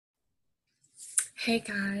Hey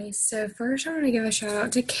guys, so first I want to give a shout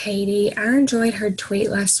out to Katie. I enjoyed her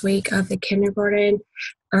tweet last week of the kindergarten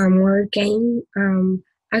word game. I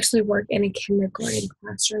actually work in a kindergarten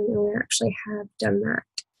classroom and we actually have done that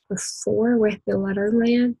before with the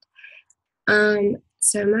Letterland.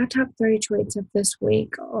 So my top three tweets of this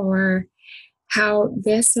week are how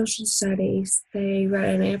this social studies, they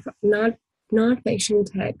read an nonfiction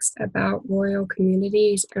text about royal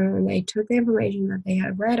communities and they took the information that they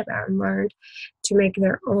had read about and learned to make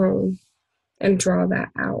their own and draw that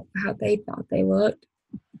out how they thought they looked.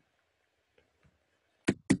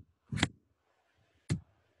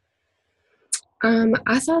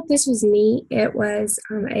 I thought this was neat. It was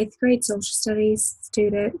eighth grade social studies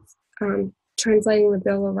students translating the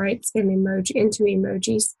Bill of Rights in into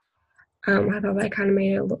emojis. I thought that kind of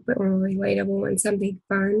made it a little bit more relatable and something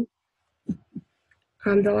fun.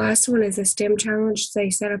 The last one is a STEM challenge. They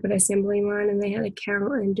set up an assembly line and they had to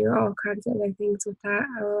count and do all kinds of other things with that.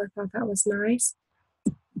 I really thought that was nice.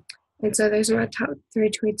 And so those are my top three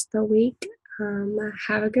tweets of the week.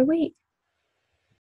 Have a good week.